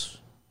the lips.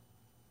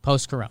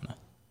 Post-corona.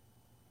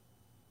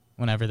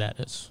 Whenever that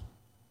is.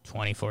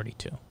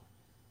 2042.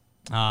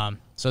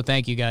 So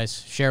thank you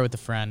guys. Share with a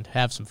friend.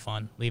 Have some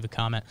fun. Leave a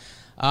comment.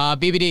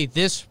 BBD,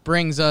 this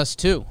brings us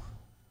to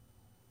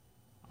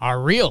our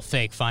real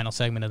fake final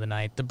segment of the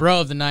night. The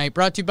Bro of the Night,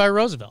 brought to you by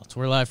Roosevelt's.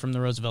 We're live from the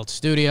Roosevelt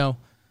studio.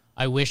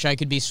 I wish I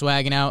could be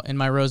swagging out in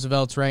my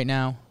Roosevelt's right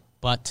now,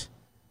 but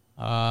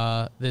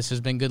this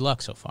has been good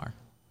luck so far.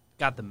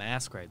 Got the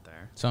mask right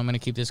there. So I'm going to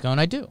keep this going.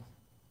 I do.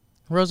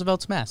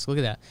 Roosevelt's mask. Look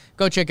at that.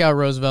 Go check out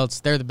Roosevelt's.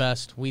 They're the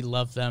best. We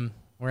love them.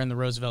 We're in the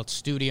Roosevelt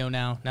studio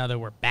now that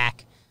we're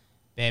back,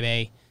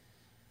 baby.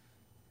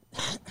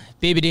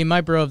 BBD,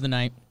 my Bro of the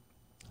Night.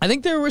 I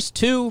think there was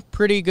two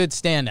pretty good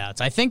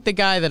standouts. I think the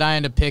guy that I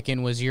ended up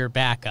picking was your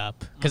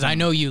backup, because I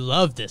know you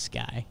love this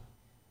guy.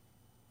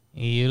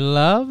 You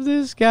love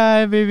this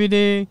guy,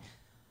 BBD.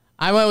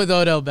 I went with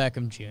Odell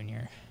Beckham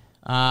Jr.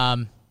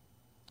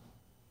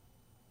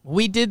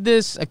 We did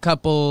this a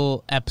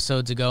couple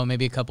episodes ago,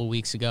 maybe a couple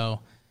weeks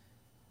ago.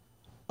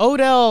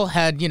 Odell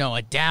had,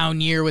 a down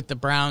year with the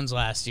Browns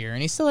last year,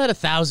 and he still had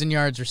 1,000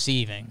 yards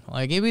receiving.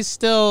 Like, it was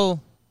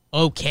still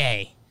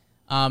okay.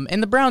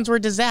 And the Browns were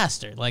a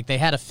disaster. Like, they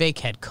had a fake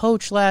head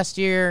coach last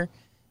year.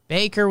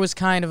 Baker was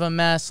kind of a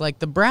mess. Like,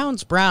 the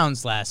Browns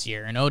last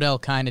year, and Odell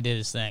kind of did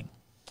his thing.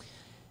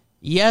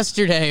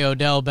 Yesterday,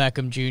 Odell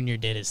Beckham Jr.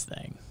 did his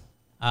thing.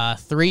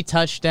 3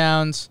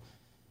 touchdowns,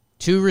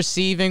 2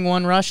 receiving,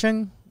 1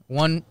 rushing.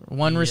 One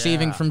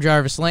receiving from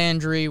Jarvis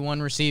Landry,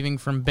 1 receiving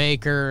from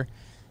Baker,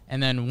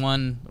 and then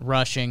 1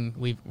 rushing.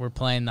 We're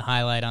playing the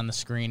highlight on the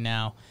screen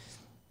now.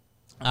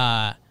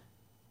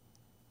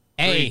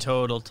 3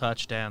 total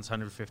touchdowns,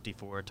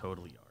 154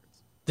 total yards.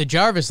 The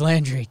Jarvis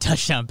Landry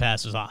touchdown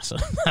pass was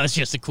awesome. That was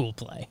just a cool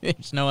play.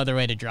 There's no other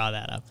way to draw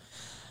that up.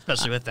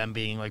 Especially with them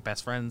being like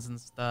best friends and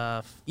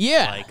stuff.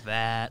 Yeah. Like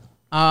that.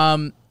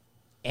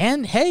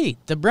 And hey,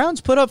 the Browns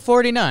put up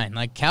 49.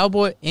 Like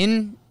Cowboy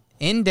in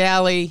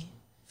Dally.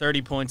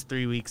 30 points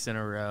 3 weeks in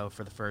a row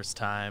for the first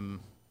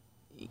time.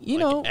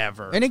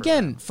 Ever. And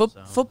again,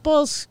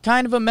 football's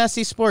kind of a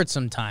messy sport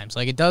sometimes.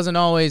 Like, it doesn't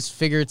always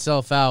figure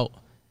itself out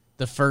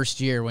the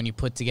first year when you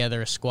put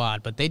together a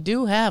squad. But they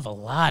do have a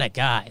lot of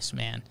guys,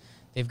 man.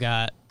 They've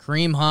got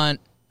Kareem Hunt.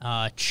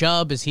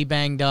 Chubb, is he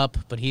banged up?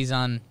 But he's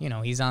on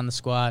the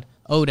squad.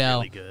 Odell.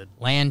 Really good.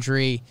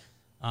 Landry.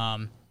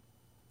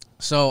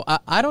 So,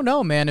 I don't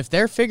know, man. If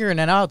they're figuring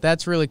it out,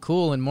 that's really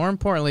cool. And more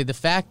importantly, the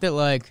fact that,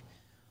 like,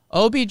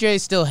 OBJ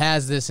still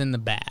has this in the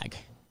bag.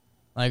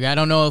 Like, I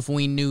don't know if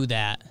we knew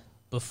that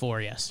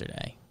before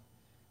yesterday.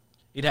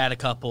 He'd had a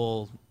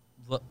couple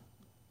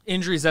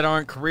injuries that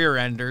aren't career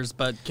enders,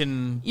 but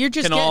you're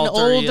just can getting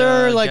alter,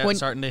 older. Like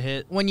starting to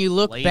hit. When you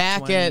look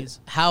back 20s.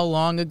 at how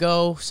long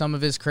ago some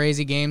of his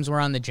crazy games were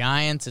on the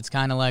Giants, it's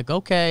kind of like,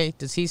 okay,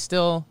 does he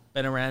still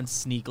been around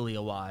sneakily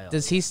a while?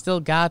 Does he still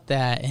got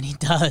that? And he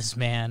does,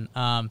 man.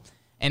 And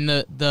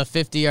the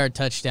 50-yard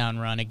touchdown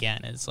run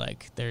again is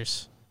like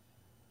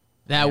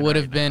that would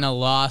have been a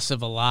loss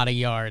of a lot of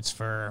yards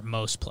for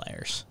most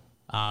players.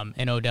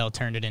 And Odell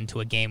turned it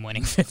into a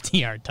game-winning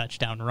 50-yard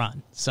touchdown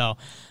run. So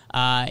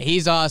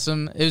he's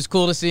awesome. It was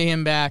cool to see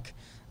him back.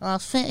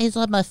 He's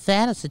on my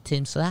fantasy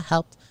team, so that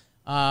helped.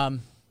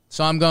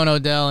 So I'm going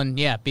Odell, and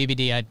yeah,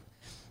 BBD.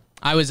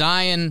 I was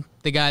eyeing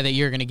the guy that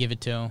you're going to give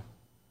it to.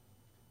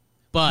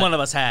 But one of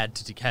us has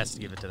to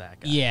give it to that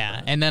guy.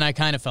 Yeah, but. And then I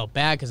kind of felt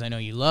bad because I know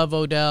you love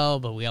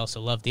Odell, but we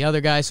also love the other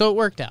guy, so it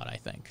worked out, I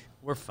think.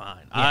 We're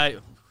fine. Yeah.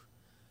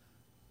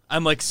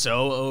 I'm like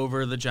so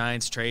over the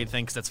Giants trade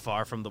thing because that's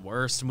far from the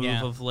worst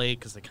move of late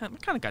because they kind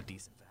of got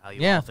decent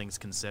value, all things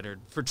considered,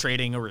 for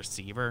trading a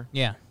receiver.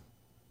 Yeah,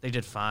 they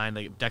did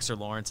fine. Dexter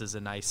Lawrence is a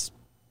nice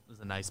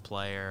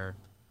player.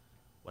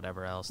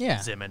 Whatever else,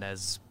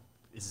 Zimenez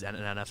is an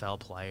NFL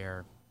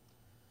player,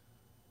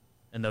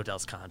 and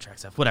Odell's contract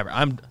stuff. Whatever.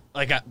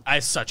 I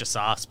have such a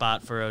soft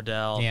spot for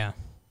Odell. Yeah,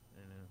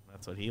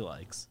 that's what he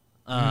likes.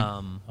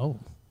 Yeah,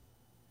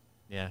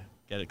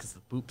 get it because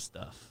the boop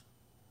stuff.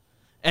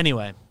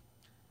 Anyway.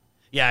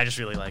 Yeah, I just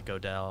really like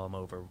Odell. I'm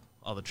over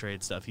all the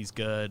trade stuff. He's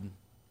good.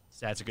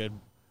 Stats are good.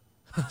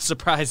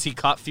 Surprised he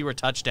caught fewer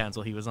touchdowns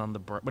while he was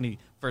when he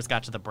first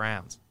got to the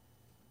Browns.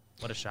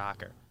 What a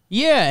shocker.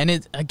 Yeah, and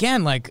it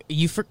again,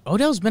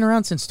 Odell's been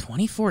around since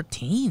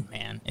 2014,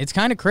 man. It's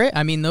kind of crazy.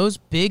 I mean, those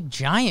big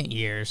giant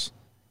years,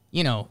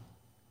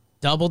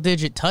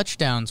 double-digit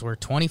touchdowns were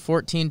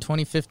 2014,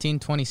 2015,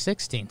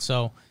 2016.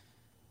 So,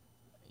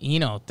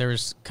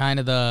 there's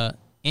kind of the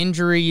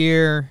injury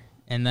year,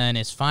 and then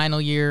his final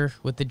year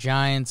with the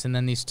Giants, and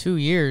then these 2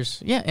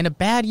 years. Yeah, in a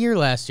bad year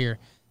last year,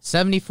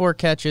 74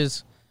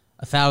 catches,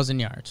 1,000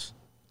 yards,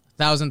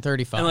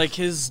 1,035. And,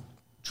 his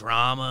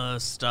drama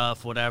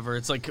stuff, whatever,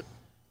 it's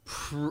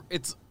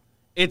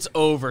it's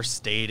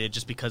overstated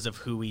just because of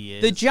who he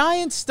is. The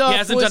Giants stuff he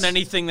hasn't done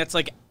anything that's,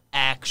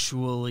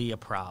 actually a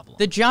problem.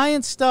 The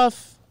Giants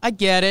stuff, I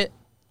get it.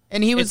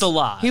 And it's a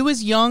lot. He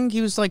was young.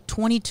 He was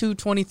 22,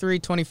 23,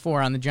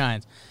 24 on the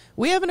Giants.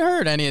 We haven't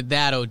heard any of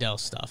that Odell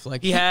stuff.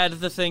 He had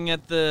the thing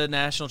at the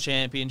national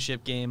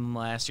championship game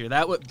last year.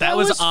 That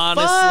was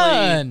honestly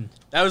fun.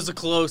 That was the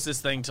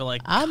closest thing to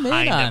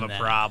kind of a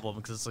problem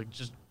because it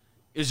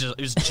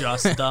was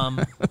just dumb.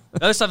 The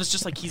other stuff is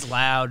just he's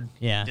loud.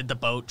 Yeah, did the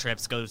boat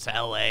trips, goes to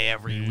LA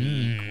every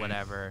week,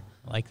 whatever.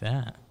 Like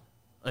that.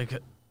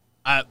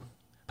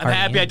 I'm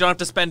happy I don't have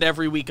to spend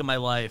every week of my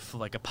life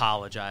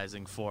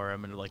apologizing for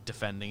him and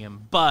defending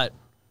him, but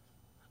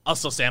I'll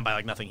still stand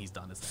by nothing he's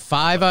done.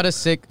 Five out of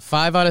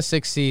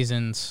six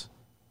seasons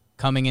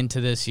coming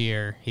into this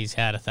year, he's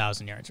had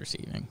 1,000 yards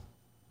receiving.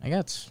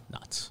 That's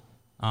nuts.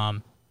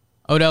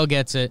 Odell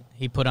gets it.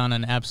 He put on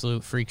an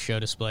absolute freak show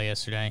display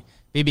yesterday.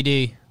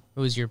 BBD,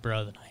 who was your bro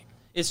of the night?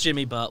 It's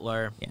Jimmy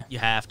Butler. Yeah. You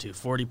have to.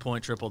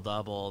 40-point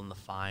triple-double in the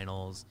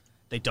finals.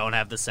 They don't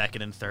have the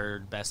second and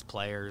third best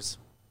players,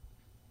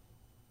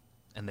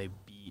 and they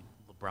beat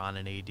LeBron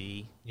and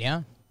AD.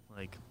 Yeah.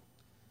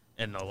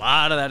 And a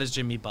lot of that is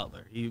Jimmy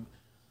Butler.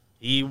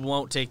 He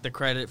won't take the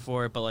credit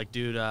for it, but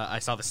dude, I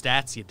saw the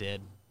stats you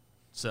did.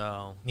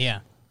 So yeah.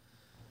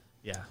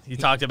 He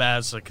talked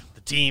about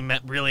the team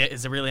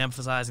really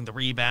emphasizing the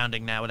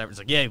rebounding now. Whatever.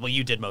 It's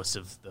you did most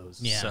of those.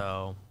 Yeah.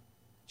 So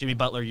Jimmy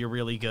Butler, you're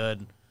really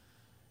good.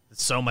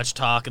 So much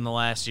talk in the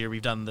last year.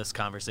 We've done this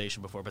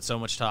conversation before, but so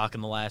much talk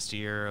in the last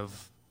year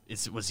of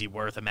was he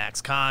worth a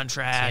max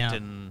contract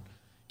and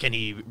can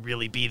he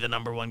really be the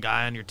number one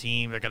guy on your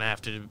team? They're going to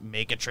have to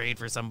make a trade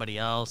for somebody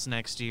else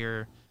next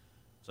year.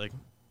 It's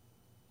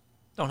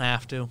don't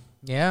have to.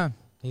 Yeah,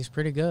 he's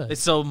pretty good. They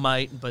still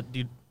might, but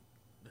dude,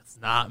 it's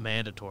not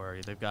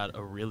mandatory. They've got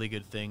a really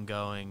good thing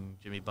going.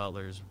 Jimmy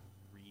Butler's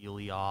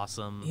really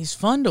awesome. He's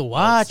fun to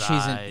watch.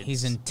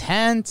 He's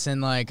intense,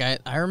 and I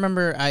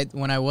remember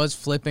when I was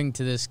flipping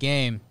to this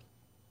game,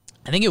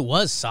 I think it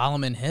was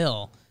Solomon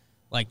Hill,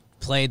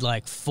 played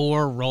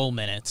 4 role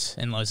minutes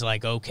and was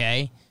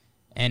okay.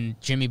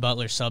 And Jimmy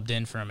Butler subbed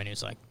in for him, and he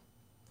was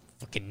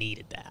fucking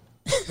needed that.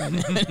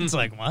 It's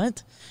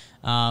what?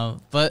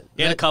 But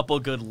he had a couple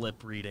good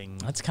lip reading.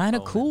 That's kind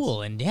of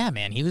cool. And yeah,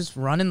 man, he was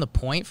running the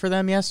point for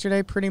them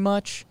yesterday pretty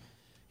much.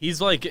 He's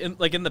in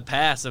the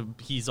past,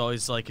 he's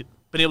always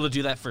been able to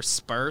do that for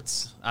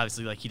spurts.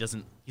 Obviously,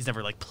 he's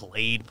never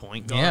played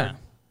point guard. Yeah.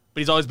 But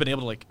he's always been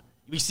able to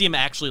we see him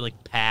actually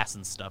pass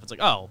and stuff. It's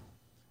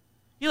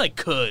he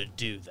could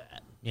do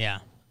that. Yeah.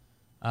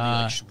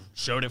 He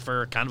showed it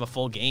for kind of a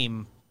full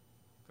game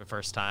for the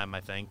first time,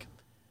 I think.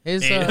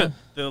 The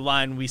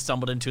line we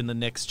stumbled into in the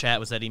Knicks chat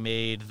was that he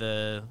made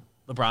the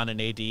LeBron and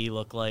AD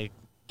look like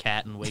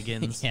Cat and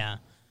Wiggins. Yeah.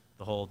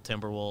 The whole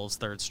Timberwolves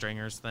third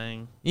stringers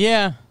thing.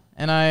 Yeah.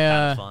 And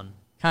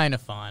kind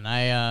of fun.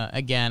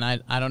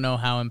 I don't know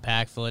how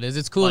impactful it is.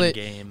 It's cool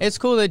game. It's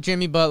cool that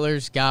Jimmy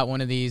Butler's got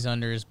one of these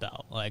under his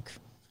belt.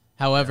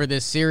 However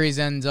this series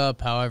ends up,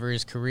 however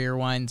his career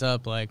winds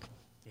up,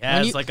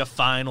 yeah, it's a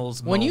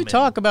finals moment. When you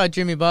talk about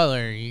Jimmy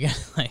Butler, you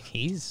got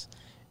he's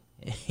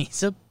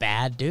a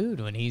bad dude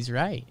when he's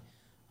right.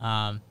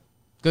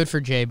 Good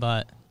for Jay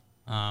Butt.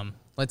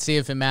 Let's see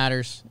if it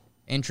matters.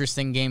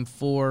 Interesting game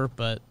 4,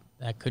 but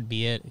that could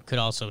be it. It could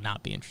also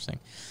not be interesting.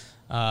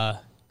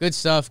 Good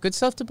stuff. Good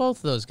stuff to both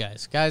of those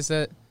guys. Guys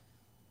that,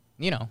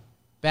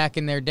 back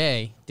in their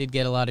day did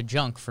get a lot of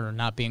junk for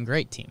not being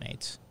great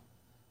teammates.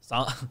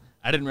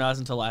 I didn't realize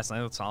until last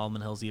night that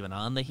Solomon Hill's even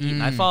on the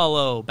Heat. I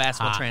follow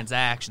Basketball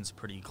Transactions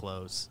pretty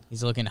close.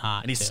 He's looking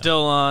hot, and he's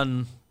still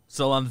on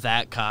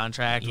that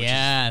contract. Which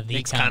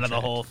makes kind of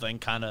the whole thing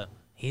kind of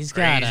He's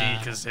crazy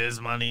because his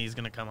money is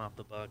going to come off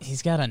the Bucks.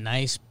 He's got a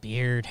nice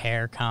beard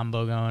hair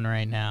combo going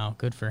right now.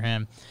 Good for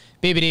him.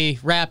 BBD,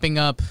 wrapping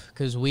up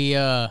because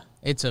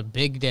it's a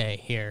big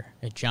day here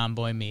at John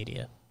Boy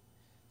Media.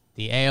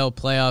 The AL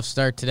playoffs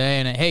start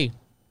today, and hey,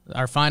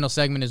 our final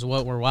segment is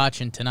what we're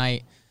watching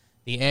tonight.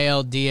 The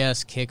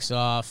ALDS kicks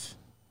off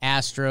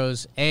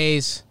Astros,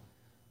 A's,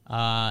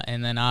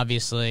 and then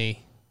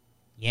obviously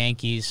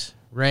Yankees,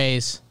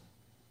 Rays.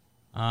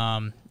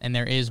 And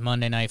there is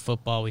Monday Night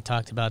Football. We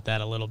talked about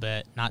that a little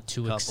bit. Not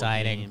too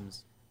exciting.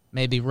 Games.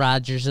 Maybe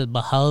Rodgers and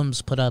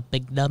Mahomes put up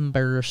big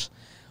numbers.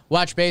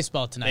 Watch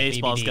baseball tonight.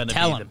 Baseball's going to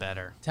be the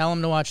better. Tell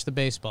them to watch the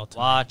baseball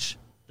tonight. Watch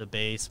the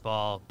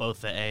baseball.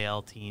 Both the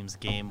AL teams,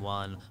 Game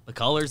 1.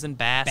 McCullers and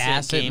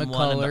Bassett Game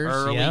 1 in the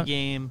early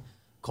game.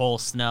 Cole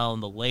Snell in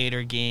the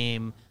later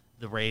game.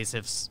 The Rays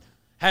have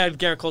had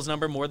Garrett Cole's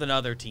number more than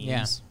other teams.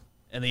 Yeah.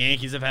 And the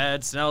Yankees have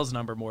had Snell's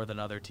number more than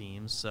other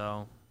teams.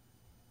 So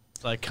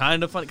it's like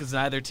kind of fun because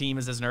neither team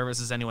is as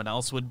nervous as anyone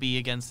else would be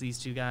against these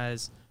two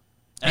guys.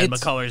 And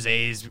McCullers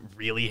A's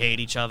really hate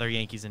each other.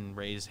 Yankees and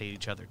Rays hate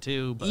each other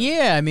too. But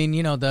yeah, I mean, the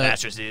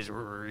Astros A's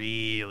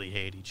really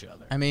hate each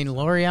other. I mean,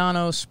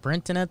 Laureano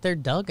sprinting at their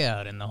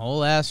dugout and the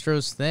whole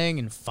Astros thing,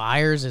 and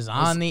Fires is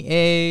on the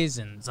A's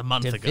and it's a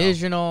month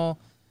divisional.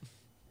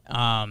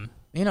 And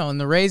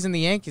the Rays and the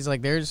Yankees,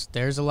 like there's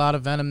a lot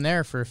of venom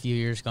there for a few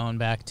years going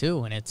back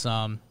too, and it's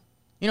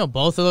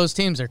both of those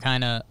teams are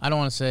kind of, I don't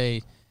want to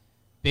say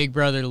big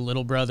brother to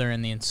little brother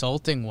in the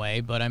insulting way,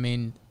 but I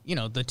mean,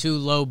 the two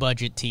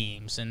low-budget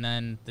teams, and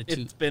then the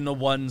two... It's been a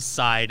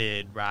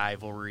one-sided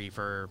rivalry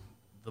for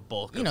the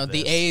bulk of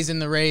this. The A's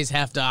and the Rays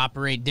have to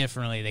operate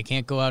differently. They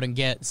can't go out and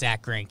get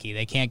Zach Greinke.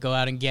 They can't go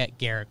out and get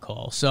Garrett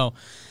Cole. So,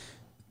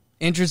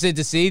 interested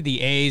to see.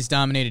 The A's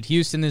dominated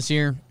Houston this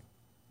year.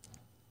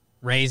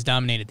 Rays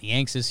dominated the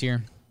Yanks this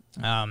year.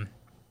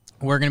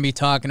 We're going to be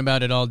talking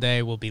about it all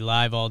day. We'll be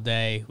live all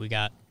day. We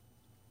got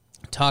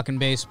Talking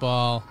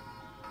Baseball...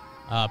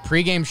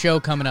 pregame show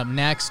coming up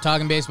next.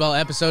 Talking Baseball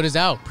episode is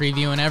out.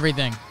 Previewing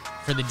everything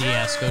for the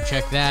DS. Go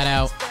check that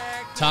out.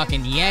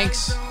 Talking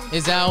Yanks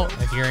is out.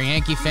 If you're a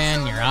Yankee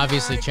fan, you're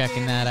obviously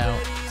checking that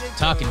out.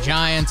 Talking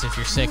Giants if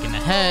you're sick in the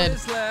head.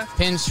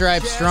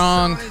 Pinstripe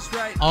Strong.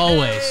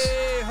 Always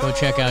go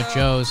check out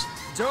Joe's.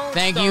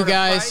 Thank you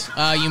guys.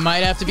 You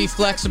might have to be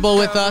flexible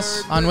with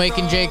us on Wake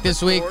and Jake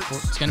this week.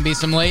 It's going to be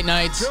some late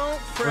nights.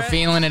 We're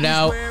feeling it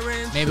out.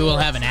 Maybe we'll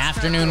have an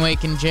afternoon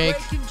Wake and Jake.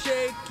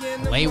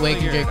 Late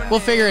Wake and Jake. We'll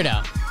figure it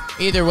out.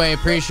 Either way,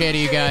 appreciate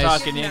you guys.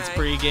 Talking Yanks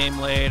pregame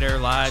later,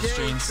 live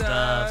stream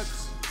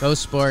stuff. Go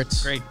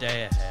sports. Great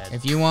day ahead.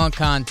 If you want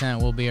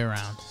content, we'll be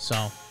around.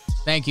 So,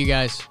 thank you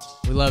guys.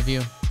 We love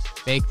you.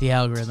 Bake the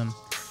algorithm.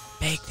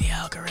 Bake the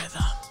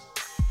algorithm.